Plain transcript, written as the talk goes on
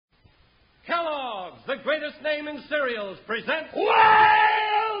the greatest name in cereals, presents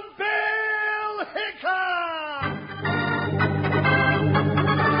Wild Bill Hickok!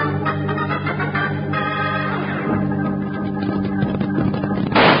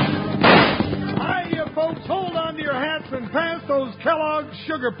 Hi, you folks, hold on to your hats and pass those Kellogg's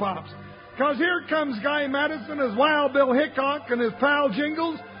Sugar Pops. Because here comes Guy Madison as Wild Bill Hickok and his pal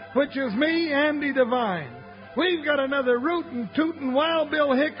Jingles, which is me, Andy Devine. We've got another rootin' tootin' Wild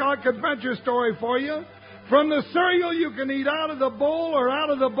Bill Hickok adventure story for you. From the cereal you can eat out of the bowl or out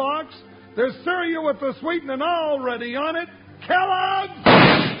of the box, there's cereal with the sweetening already on it, Kellogg's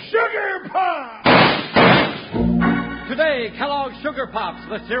Sugar Pops! Today, Kellogg's Sugar Pops,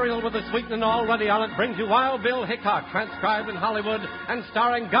 the cereal with the sweetening already on it, brings you Wild Bill Hickok, transcribed in Hollywood and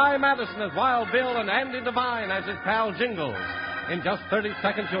starring Guy Madison as Wild Bill and Andy Devine as his pal Jingles. In just 30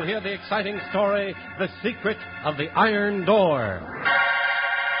 seconds, you'll hear the exciting story, The Secret of the Iron Door.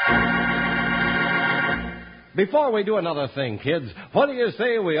 Before we do another thing, kids, what do you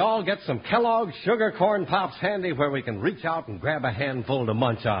say we all get some Kellogg's Sugar Corn Pops handy where we can reach out and grab a handful to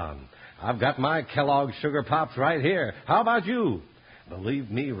munch on? I've got my Kellogg's Sugar Pops right here. How about you? Believe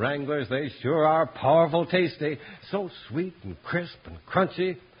me, Wranglers, they sure are powerful tasty. So sweet and crisp and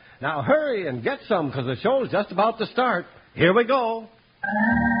crunchy. Now hurry and get some, because the show's just about to start. Here we go.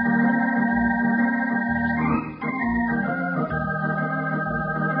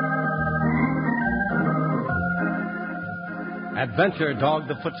 Adventure dogged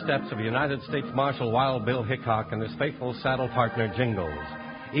the footsteps of United States Marshal Wild Bill Hickok and his faithful saddle partner Jingles.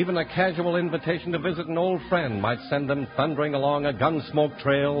 Even a casual invitation to visit an old friend might send them thundering along a gunsmoke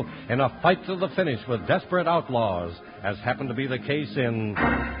trail in a fight to the finish with desperate outlaws, as happened to be the case in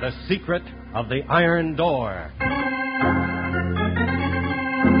The Secret of the Iron Door.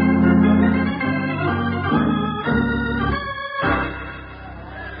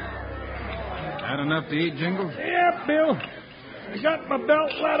 Had enough to eat, Jingles? Yeah, Bill. I got my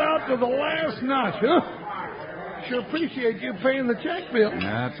belt let out to the last notch, huh? Sure appreciate you paying the check, Bill.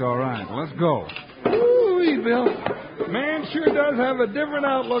 That's all right. Let's go. Ooh-wee, Bill. Man sure does have a different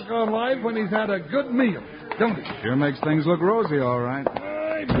outlook on life when he's had a good meal, don't he? Sure makes things look rosy, all right.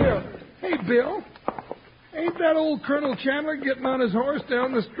 Hey, Bill. Hey, Bill. Ain't that old Colonel Chandler getting on his horse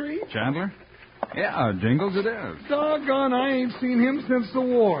down the street? Chandler? Yeah, Jingles, it is. Doggone, I ain't seen him since the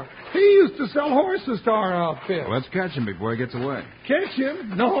war. He used to sell horses to our outfit. Let's catch him before he gets away. Catch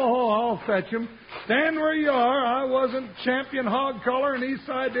him? No, I'll fetch him. Stand where you are. I wasn't champion hog collar in East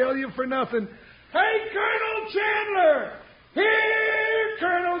Sidalia for nothing. Hey, Colonel Chandler! Here,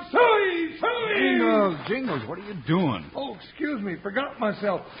 Colonel Suey! Jingles, what are you doing? Oh, excuse me. Forgot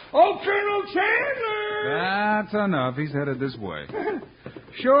myself. Oh, Colonel Chandler! That's enough. He's headed this way.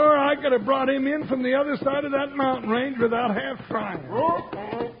 Sure, I could have brought him in from the other side of that mountain range without half trying. Well,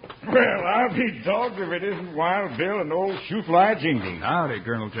 I'll be dogged if it isn't Wild Bill and old Shoe-Fly Jingles. Howdy,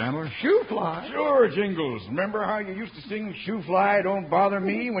 Colonel Chandler. Shoe-fly? Sure, Jingles. Remember how you used to sing Shoe-Fly Don't Bother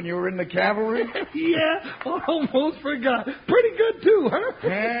Me when you were in the cavalry? Yeah, almost forgot. Pretty good, too, huh?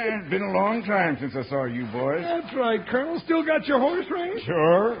 Yeah, it's been a long time since I saw you boys. That's right, Colonel. Still got your horse range?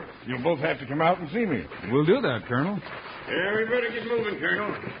 Sure. You'll both have to come out and see me. We'll do that, Colonel. Yeah, we better get moving,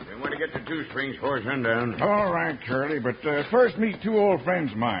 Colonel. We want to get the two-strings horse undown. All right, Curly, but first meet two old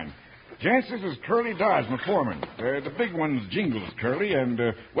friends of mine. Gents, this is Curly Dodge, my foreman. The big one's Jingles, Curly, and,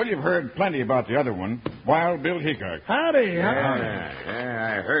 well, you've heard plenty about the other one, Wild Bill Hickok. Howdy.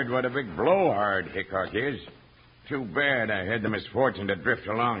 Yeah, I heard what a big blowhard Hickok is. Too bad I had the misfortune to drift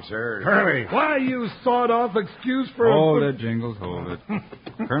along, sir. Curly. Why, you sawed-off excuse for Hold it, Jingles, hold it.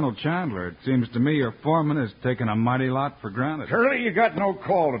 Colonel Chandler, it seems to me your foreman is taking a mighty lot for granted. Curly, you got no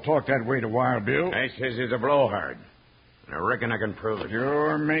call to talk that way to Wild Bill. I says he's a blowhard. I reckon I can prove it.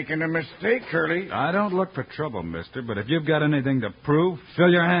 You're making a mistake, Curly. I don't look for trouble, mister, but if you've got anything to prove, fill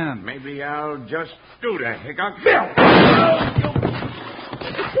your hand. Maybe I'll just do that, Hickok.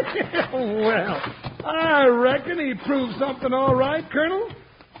 Well, I reckon he proved something all right, Colonel.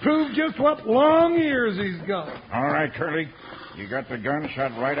 Proved just what long ears he's got. All right, Curly. You got the gun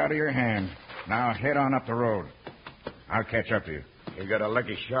shot right out of your hand. Now head on up the road. I'll catch up to you. You got a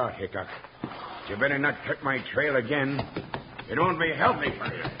lucky shot, Hickok. You better not cut my trail again. It won't be healthy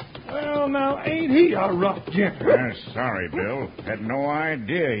for you. Well, now, ain't he a rough gent? Sorry, Bill. Had no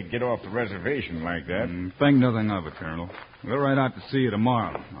idea he'd get off the reservation like that. Think nothing of it, Colonel. We'll ride out to see you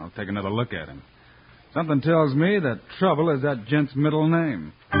tomorrow. I'll take another look at him. Something tells me that Trouble is that gent's middle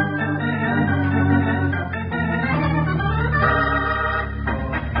name.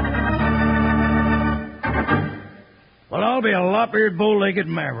 Well, I'll be a lop-eared, bow-legged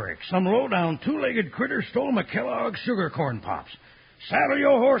maverick. Some low-down, two-legged critter stole my Kellogg's sugar corn pops. Saddle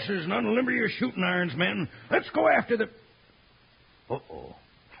your horses and unlimber your shooting irons, men. Let's go after the... Uh-oh.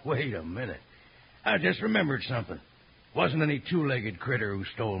 Wait a minute. I just remembered something. Wasn't any two-legged critter who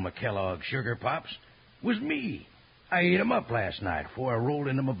stole my Kellogg Sugar Pops. It was me. I ate 'em up last night before I rolled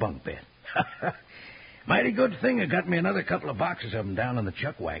into my bunk bed. Mighty good thing I got me another couple of boxes of 'em down in the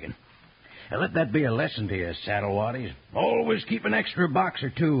chuck wagon. Now, let that be a lesson to you, saddle waddies. Always keep an extra box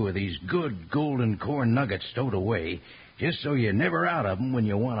or two of these good golden corn nuggets stowed away, just so you're never out of 'em when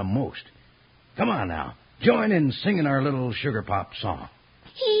you want 'em most. Come on now, join in singing our little Sugar Pop song.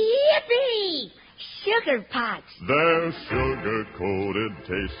 Yippee! Sugar Pops. They're sugar-coated,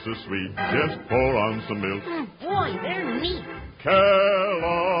 taste so sweet. Just pour on some milk. Boy, they're neat.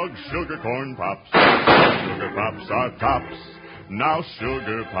 Kellogg's Sugar Corn Pops. Sugar Pops are tops. Now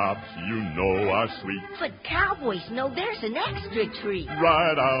Sugar Pops, you know, are sweet. But cowboys know there's an extra treat.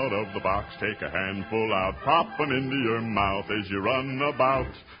 Right out of the box, take a handful out. Pop 'em into your mouth as you run about.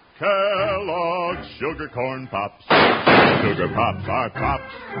 Kellogg's Sugar Corn Pops. Sugar Pops are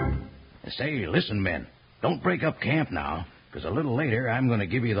tops. Say, listen, men, don't break up camp now, because a little later I'm going to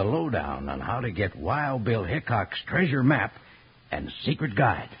give you the lowdown on how to get Wild Bill Hickok's treasure map and secret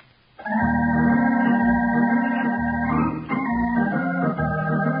guide.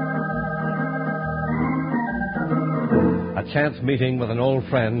 A chance meeting with an old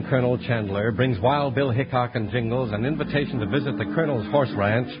friend, Colonel Chandler, brings Wild Bill Hickok and Jingles an invitation to visit the Colonel's horse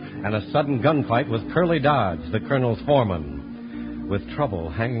ranch and a sudden gunfight with Curly Dodge, the Colonel's foreman. With trouble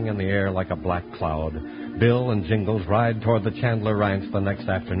hanging in the air like a black cloud, Bill and Jingles ride toward the Chandler ranch the next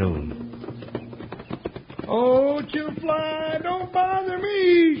afternoon. Oh, shoot fly, don't bother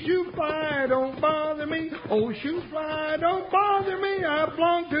me. Shoot fly, don't bother me. Oh, shoot fly, don't bother me. I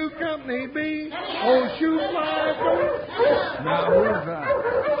belong to Company B. Oh, shoot fly, don't... Now, who's that?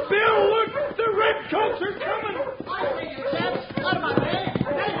 Bill, look, the redcoats are coming.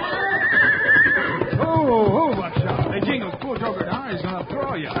 Oh, watch out. Hey, Jingles, poor Joker now. He's going to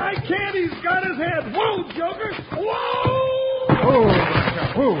throw you. I can't, he's got his head. Whoa, Joker. Whoa! Oh, watch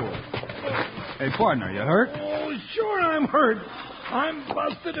out. Whoa. Hey, partner, you hurt? Oh, sure I'm hurt. I'm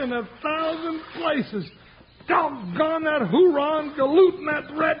busted in 1,000 places. Doggone that hoorah galoot in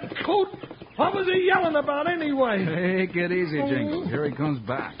that red coat. What was he yelling about anyway? Take it easy, Jingles. Here he comes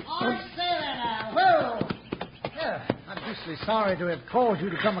back. Oh, say that now. Whoa. Yeah, I'm justly sorry to have caused you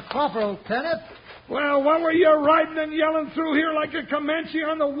to come a cropper, old Lieutenant. Well, what were you riding and yelling through here like a Comanche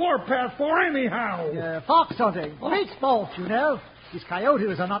on the warpath for anyhow? Fox hunting. Great sport, you know. These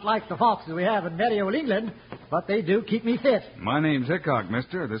coyotes are not like the foxes we have in Merry Old England, but they do keep me fit. My name's Hickok,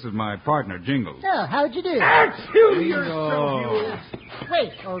 mister. This is my partner, Jingles. Oh, how'd you do? Achoo, you're so huge.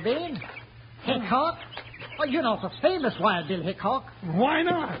 Wait, old bean. Hickok? Well, you're not the famous Wild Bill Hickok. Why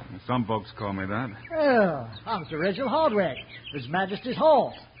not? Some folks call me that. Oh, I'm Sir Reginald Hardwick, His Majesty's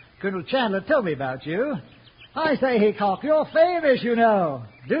horse. Colonel Chandler told me about you. I say, Hickok, you're famous, you know.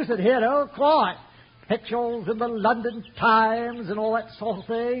 Deuced hero, quite. Pictures in the London Times and all that sort of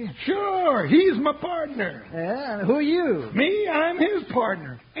thing. Sure, he's my partner. Yeah, and who are you? Me, I'm his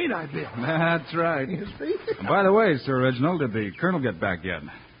partner. Ain't I, Bill? That's right. You see? And by the way, Sir Reginald, did the Colonel get back yet?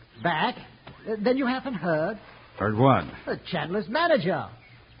 Back? Then you haven't heard? Heard what? Chandler's manager.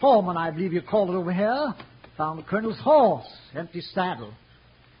 Foreman, I believe you called it over here. Found the Colonel's horse, empty saddle.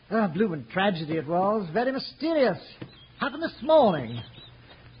 Bloomin' tragedy it was. Very mysterious. Happened this morning.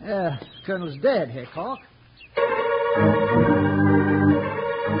 Colonel's dead, Hickok.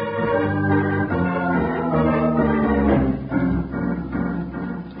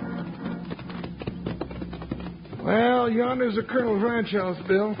 Well, yonder's the Colonel's ranch house,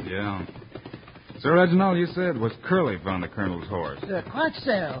 Bill. Yeah. Sir Reginald, you said it was Curly found the Colonel's horse. Quite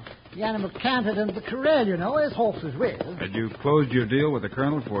so. The animal cantered into the corral, you know, his horse was with. Had you closed your deal with the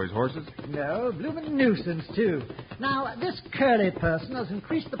Colonel for his horses? No, bloomin' nuisance, too. Now, this Curly person has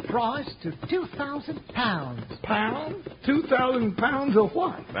increased the price to £2,000. Pounds? 2,000 pounds of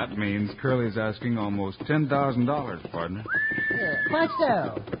what? That means Curly's asking almost $10,000, partner. Quite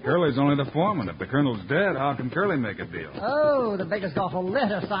so. Curly's only the foreman. If the Colonel's dead, how can Curly make a deal? Oh, the beggar's got a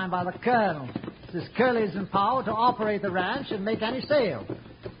letter signed by the Colonel. Says Curly's empowered to operate the ranch and make any sale.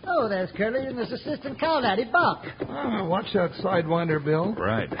 Oh, there's Curly and his assistant cow daddy, Buck. Watch that sidewinder, Bill.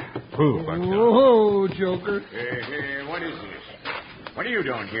 Right. Who, Buckshot? Whoa, Joker. Hey, what is this? What are you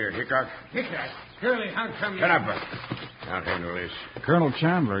doing here, Hickok? Hickok, Curly, how come you... Shut up, Buck. I'll handle this. Colonel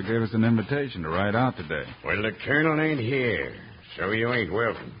Chandler gave us an invitation to ride out today. Well, the Colonel ain't here, so you ain't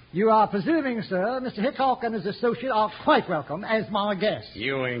welcome. You are presuming, sir, Mr. Hickok and his associate are quite welcome as my guests.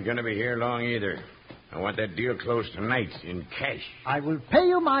 You ain't gonna be here long either. I want that deal closed tonight in cash. I will pay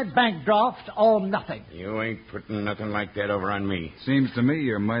you my bank draft or nothing. You ain't putting nothing like that over on me. Seems to me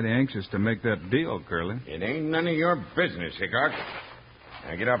you're mighty anxious to make that deal, Curly. It ain't none of your business, Hickok.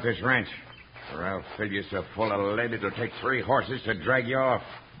 Now get off this ranch, or I'll fill you so full of lead it'll take 3 horses to drag you off.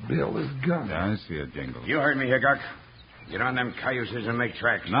 Bill is gone. Yeah, I see it, Jingles. You heard me, Hickok. Get on them cayuses and make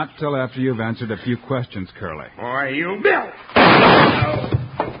tracks. Not till after you've answered a few questions, Curly. Why, you... Bill!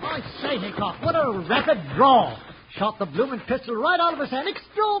 I say, Hickok, what a rapid draw. Shot the blooming pistol right out of his hand.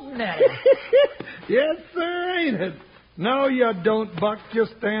 Extraordinary. Yes, sir, ain't it? No, you don't, Buck.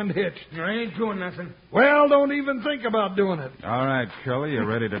 Just stand hitched. I ain't doing nothing. Well, don't even think about doing it. All right, Curly, you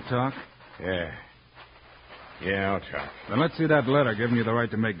ready to talk? Yeah. Yeah, I'll talk. Then let's see that letter giving you the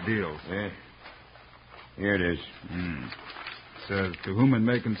right to make deals. Yeah. Here it is. Says, to whom it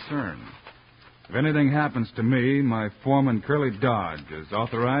may concern. If anything happens to me, my foreman, Curly Dodge, is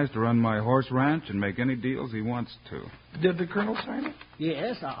authorized to run my horse ranch and make any deals he wants to. Did the colonel sign it?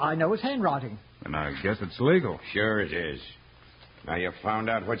 Yes, I know his handwriting. And I guess it's legal. Sure it is. Now you found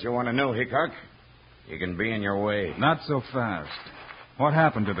out what you want to know, Hickok. You can be in your way. Not so fast. What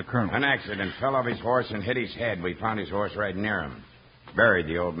happened to the colonel? An accident. Fell off his horse and hit his head. We found his horse right near him. Buried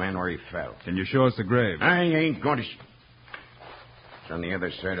the old man where he fell. Can you show us the grave? I ain't going to... It's on the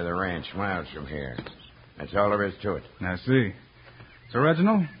other side of the ranch, miles from here. That's all there is to it. I see. So,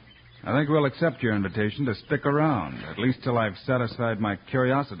 Reginald, I think we'll accept your invitation to stick around, at least till I've satisfied my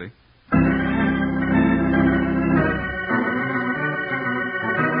curiosity.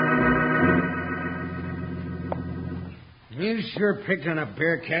 You sure picked on a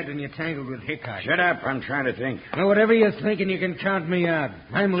bearcat when you tangled with Hickok. Shut up. I'm trying to think. Well, whatever you're thinking, you can count me out.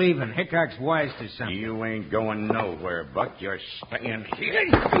 I'm leaving. Hickok's wise to something. You ain't going nowhere, Buck. You're staying here.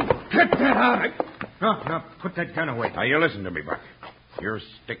 Cut that out. No, put that gun away. Now, you listen to me, Buck. You're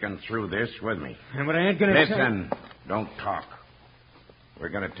sticking through this with me. And what I ain't going to Listen. Don't talk. We're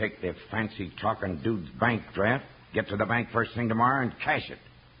going to take the fancy talking dude's bank draft, get to the bank first thing tomorrow, and cash it.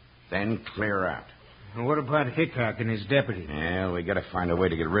 Then clear out. What about Hickok and his deputy? Yeah, we got to find a way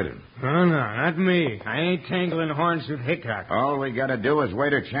to get rid of him. Oh, no, not me. I ain't tangling horns with Hickok. All we got to do is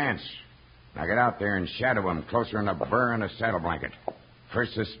wait a chance. Now get out there and shadow him closer than a burr in a saddle blanket.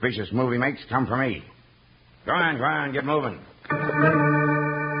 First suspicious move he makes, come for me. Go on, get moving.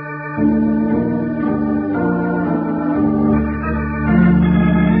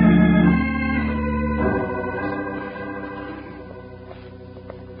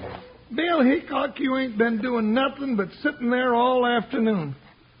 Bill Hickok, you ain't been doing nothing but sitting there all afternoon.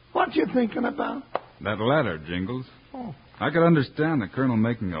 What you thinking about? That letter, Jingles. Oh. I could understand the colonel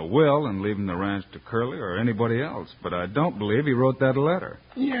making a will and leaving the ranch to Curly or anybody else, but I don't believe he wrote that letter.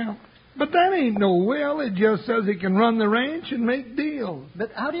 Yeah, but that ain't no will. It just says he can run the ranch and make deals.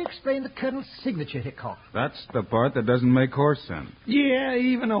 But how do you explain the colonel's signature, Hickok? That's the part that doesn't make horse sense. Yeah,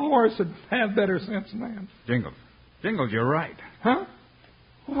 even a horse would have better sense than that. Jingles, you're right. Huh?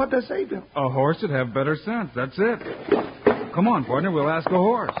 What'd they say, Bill? A horse would have better sense. That's it. Come on, partner. We'll ask a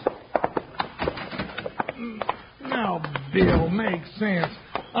horse. Now, Bill, makes sense.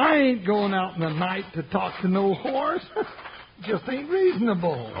 I ain't going out in the night to talk to no horse. Just ain't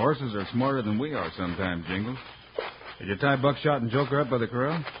reasonable. Horses are smarter than we are sometimes, Jingles. Did you tie Buckshot and Joker up by the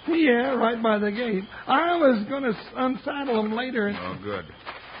corral? Yeah, right by the gate. I was going to unsaddle them later. Oh, good.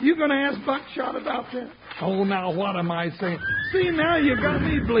 You going to ask Buckshot about that? Oh, now what am I saying? See, now you got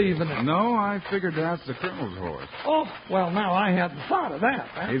me believing it. No, I figured to ask the colonel's horse. Oh, well, now I hadn't thought of that.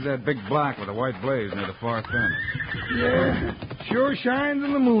 Huh? He's that big black with a white blaze near the far fence. Yeah, sure shines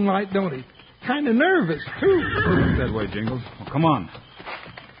in the moonlight, don't he? Kind of nervous, too. That way, Jingles. Well, come on.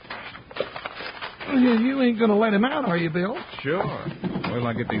 You ain't going to let him out, are you, Bill? Sure. Wait till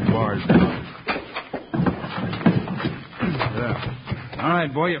I get these bars down. There. All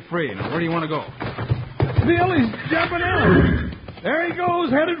right, boy, you're free. Now, where do you want to go? Bill, he's jumping out. There he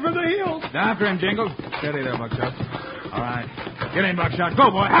goes, headed for the hills. After him, Jingles. Steady there, Buckshot. All right. Get in, Buckshot. Go,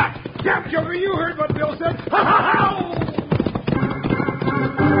 boy. Ha! Jump, Joker. You heard what Bill said. Ha, ha, ha!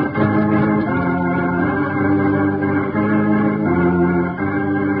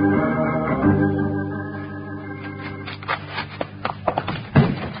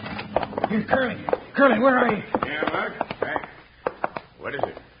 Curly, where are you? Yeah, Buck? Hey. What is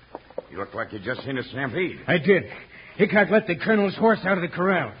it? You look like you just seen a stampede. I did. Hickok let the colonel's horse out of the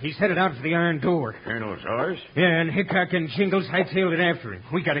corral. He's headed out for the iron door. Colonel's horse? Yeah, and Hickok and Jingles hightailed it after him.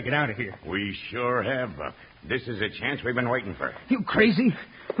 We got to get out of here. We sure have, Buck. This is a chance we've been waiting for. You crazy?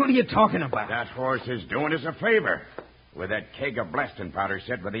 What are you talking about? That horse is doing us a favor. With that keg of blasting powder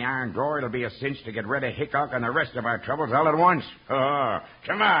set with the iron drawer, it'll be a cinch to get rid of Hickok and the rest of our troubles all at once. Oh,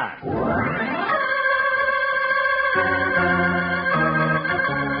 come on.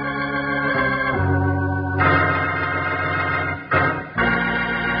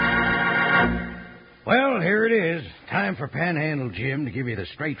 Well, here it is. Time for Panhandle Jim to give you the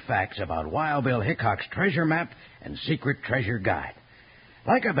straight facts about Wild Bill Hickok's treasure map and secret treasure guide.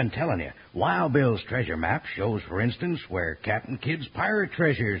 Like I've been telling you, Wild Bill's treasure map shows, for instance, where Captain Kidd's pirate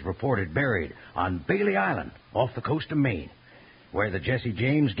treasure is reported buried on Bailey Island off the coast of Maine, where the Jesse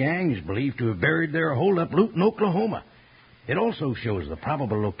James gang is believed to have buried their hold-up loot in Oklahoma. It also shows the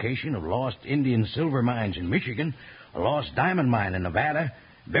probable location of lost Indian silver mines in Michigan, a lost diamond mine in Nevada,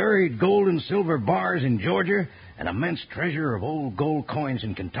 buried gold and silver bars in Georgia, an immense treasure of old gold coins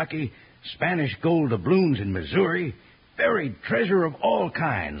in Kentucky, Spanish gold doubloons in Missouri, buried treasure of all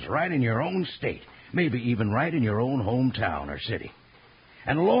kinds right in your own state, maybe even right in your own hometown or city.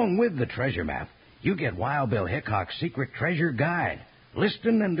 And along with the treasure map, you get Wild Bill Hickok's secret treasure guide,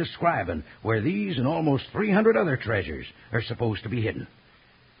 listing and describing where these and almost 300 other treasures are supposed to be hidden.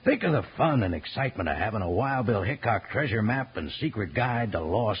 Think of the fun and excitement of having a Wild Bill Hickok treasure map and secret guide to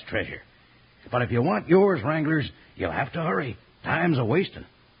lost treasure. But if you want yours, Wranglers, you'll have to hurry. Time's a-wasting.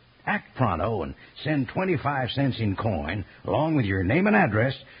 Act pronto and send 25 cents in coin, along with your name and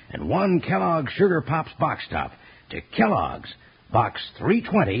address, and one Kellogg's Sugar Pops box top to Kellogg's, Box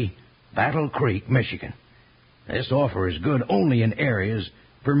 320, Battle Creek, Michigan. This offer is good only in areas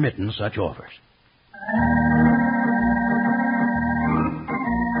permitting such offers.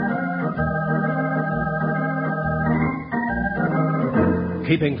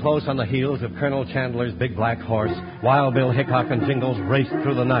 Keeping close on the heels of Colonel Chandler's big black horse, Wild Bill Hickok and Jingles raced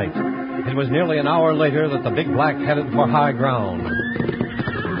through the night. It was nearly an hour later that the big black headed for high ground.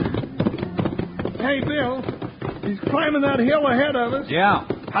 Hey, Bill, he's climbing that hill ahead of us. Yeah.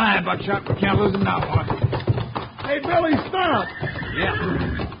 Hi, Buckshot. We can't lose him now, boy. Hey, Billy, stop.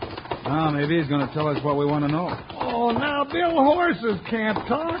 Yeah. Maybe he's going to tell us what we want to know. Oh, now, Bill, horses can't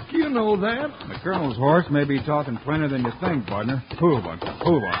talk. You know that. The colonel's horse may be talking plainer than you think, partner. Whoa, Buckshot.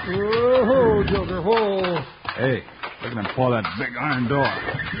 Whoa. Whoa, Joker, whoa. Hey, look at him pull that big iron door.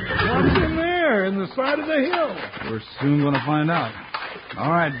 What's in there, in the side of the hill? We're soon going to find out.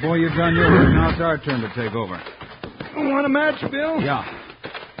 All right, boy, you've done your work. Now it's our turn to take over. Want a match, Bill? Yeah.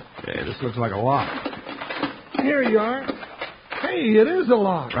 Hey, this looks like a lock. Here you are. Hey, it is a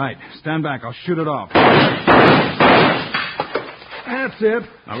lock. Right. Stand back. I'll shoot it off. That's it.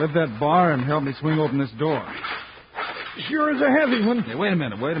 Now lift that bar and help me swing open this door. Sure is a heavy one. Hey, wait a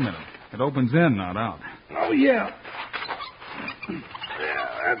minute. It opens in, not out. Oh, yeah.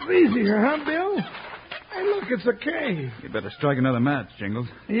 Yeah, that's easier, huh, Bill? Hey, look, it's a cave. You better strike another match, Jingles.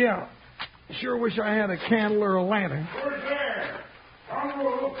 Yeah. Sure wish I had a candle or a lantern. Who's there? Don't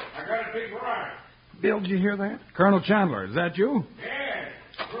move. I got a big rock. Bill, did you hear that? Colonel Chandler, is that you? Yeah.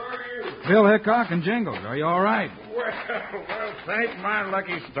 Who are you? Bill Hickok and Jingles. Are you all right? Well, thank my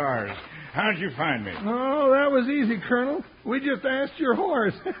lucky stars. How'd you find me? Oh, that was easy, Colonel. We just asked your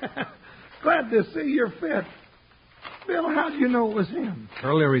horse. Glad to see you're fit. Bill, how'd you know it was him?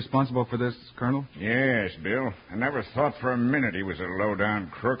 Curly responsible for this, Colonel? Yes, Bill. I never thought for a minute he was a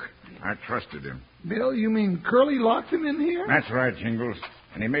low-down crook. I trusted him. Bill, you mean Curly locked him in here? That's right, Jingles.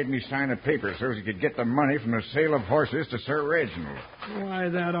 And he made me sign a paper so he could get the money from the sale of horses to Sir Reginald. Why,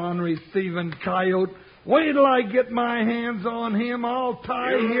 that ornery thieving coyote. Wait till I get my hands on him. I'll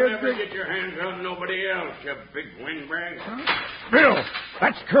tie You'll here never to... get your hands on nobody else, you big windbag. Huh? Bill,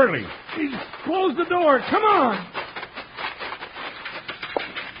 that's Curly. He's closed the door. Come on.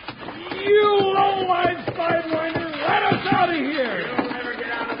 You low-life sidewinder, let us out of here. You'll never get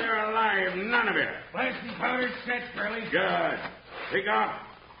out of there alive, none of you. Flash and powder set, Curly. Good. Hickok,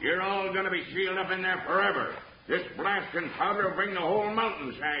 you're all going to be sealed up in there forever. This blasting powder will bring the whole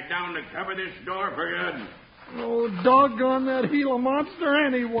mountainside down to cover this door for good. Oh, doggone that Gila monster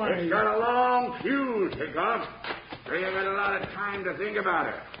anyway. It's got a long fuse, Hickok. So you got a lot of time to think about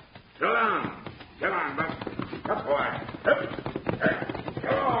it. So long. Come on, Buck. Up, boy. Up.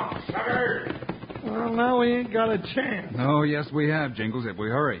 Come on, sucker. Well, now we ain't got a chance. Oh, yes, we have, Jingles, if we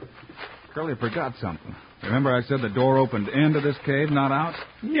hurry. Curly forgot something. Remember I said the door opened into this cave, not out?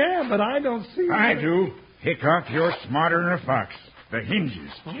 Yeah, but I don't see I it. do. Hickok, you're smarter than a fox. The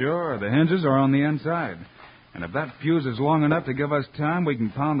hinges. Sure, the hinges are on the inside. And if that fuse is long enough to give us time, we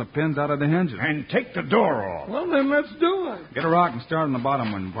can pound the pins out of the hinges. And take the door off. Well, then let's do it. Get a rock and start on the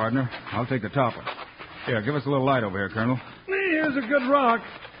bottom one, partner. I'll take the top one. Here, give us a little light over here, Colonel. Here's a good rock.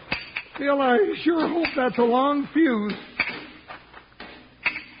 Bill, I sure hope that's a long fuse.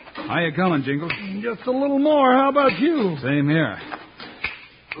 How you coming, Jingles? Just a little more. How about you? Same here.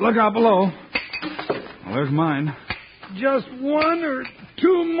 Look out below. Well, there's mine. Just one or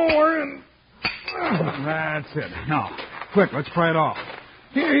two more and... That's it. Now, quick, let's pry it off.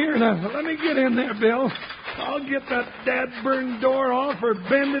 Here, now, let me get in there, Bill. I'll get that dad-burned door off or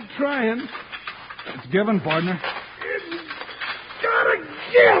bend it trying. It's given, partner. It's gotta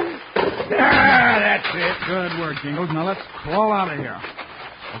give. That's it. Good work, Jingles. Now let's crawl out of here.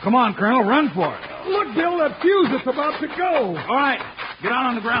 Well, come on, Colonel. Run for it. Look, Bill, that fuse is about to go. All right. Get out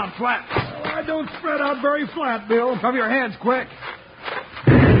on the ground flat. Oh, I don't spread out very flat, Bill. Cover your heads, quick.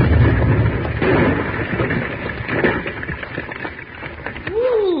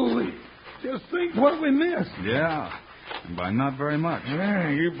 Ooh, just think what we missed. Yeah. And by not very much. Yeah,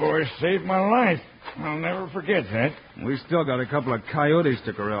 you boys saved my life. I'll never forget that. We still got a couple of coyotes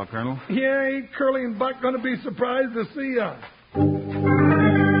to corral, Colonel. Yeah, ain't Curly and Buck going to be surprised to see us.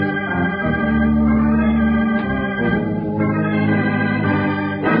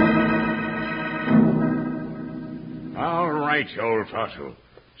 All right, you old fossil.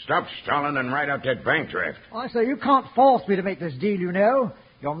 Stop stalling and ride out that bank draft. I say you can't force me to make this deal, you know.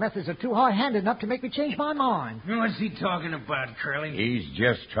 Your methods are too high-handed enough to make me change my mind. What's he talking about, Curly? He's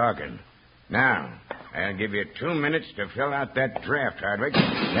just talking. Now, I'll give you 2 minutes to fill out that draft, Hardwick.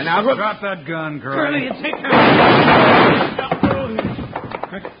 Then I'll go... Drop that gun, Curly, Curly. it's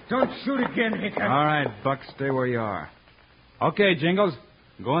Hickok. Don't shoot again, Hickok. All right, Buck, stay where you are. Okay, Jingles,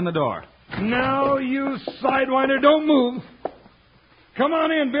 go in the door. No, you sidewinder, don't move. Come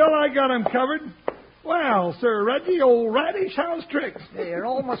on in, Bill. I got him covered. Well, Sir Reggie, old radish, how's tricks? You're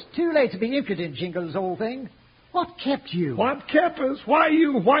almost too late to be impudent, Jingles, old thing. What kept you? What kept us? Why,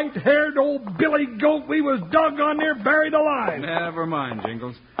 you white-haired old Billy Goat, we was doggone near buried alive. Never mind,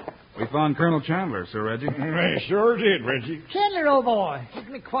 Jingles. We found Colonel Chandler, Sir Reggie. I sure did, Reggie. Chandler, old boy, you've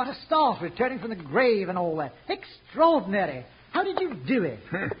me quite a start returning from the grave and all that. Extraordinary. How did you do it?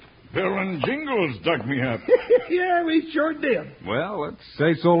 Bill and Jingles dug me up. Yeah, we sure did. Well, let's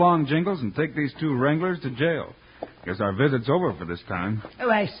say so long, Jingles, and take these two wranglers to jail. Guess our visit's over for this time. Oh,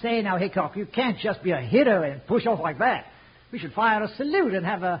 I say now, Hickok, you can't just be a hero and push off like that. We should fire a salute and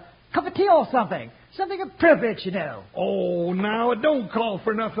have a cup of tea or something. Something appropriate, you know. Oh, now, it don't call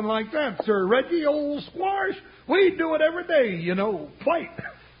for nothing like that, Sir Reggie, old squash. We do it every day, you know, fight.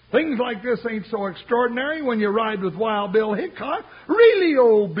 Things like this ain't so extraordinary when you ride with Wild Bill Hickok. Really,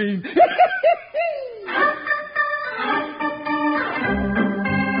 old bean.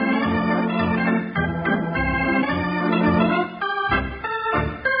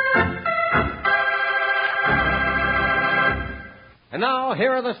 And now,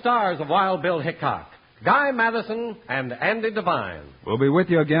 here are the stars of Wild Bill Hickok, Guy Madison and Andy Devine. We'll be with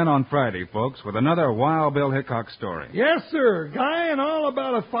you again on Friday, folks, with another Wild Bill Hickok story. Yes, sir. Guy and all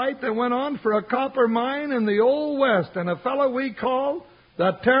about a fight that went on for a copper mine in the Old West and a fellow we call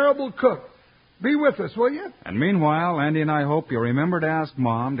the Terrible Cook. Be with us, will you? And meanwhile, Andy and I hope you'll remember to ask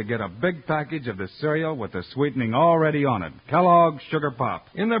Mom to get a big package of the cereal with the sweetening already on it. Kellogg's Sugar Pop.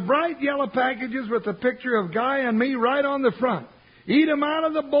 In the bright yellow packages with the picture of Guy and me right on the front. Eat 'em out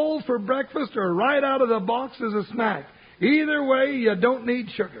of the bowl for breakfast or right out of the box as a snack. Either way, you don't need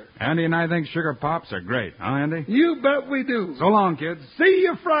sugar. Andy and I think Sugar Pops are great, huh, Andy? You bet we do. So long, kids. See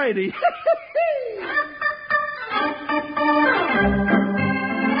you Friday.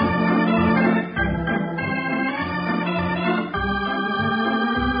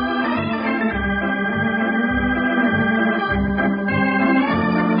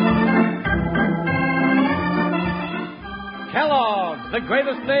 Kellogg's, the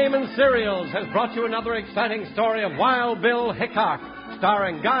greatest name in cereals, has brought you another exciting story of Wild Bill Hickok,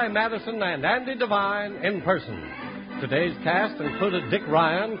 starring Guy Madison and Andy Devine in person. Today's cast included Dick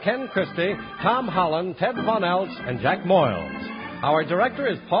Ryan, Ken Christie, Tom Holland, Ted Von Eltz, and Jack Moyles. Our director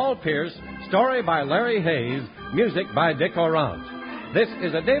is Paul Pierce, story by Larry Hayes, music by Dick Orant. This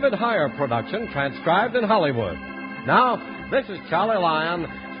is a David Heyer production transcribed in Hollywood. Now, this is Charlie Lyon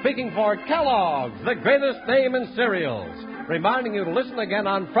speaking for Kellogg's, the greatest name in cereals, reminding you to listen again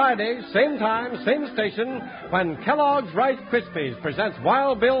on Friday, same time, same station, when Kellogg's Rice Krispies presents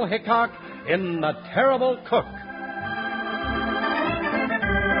Wild Bill Hickok in The Terrible Cook.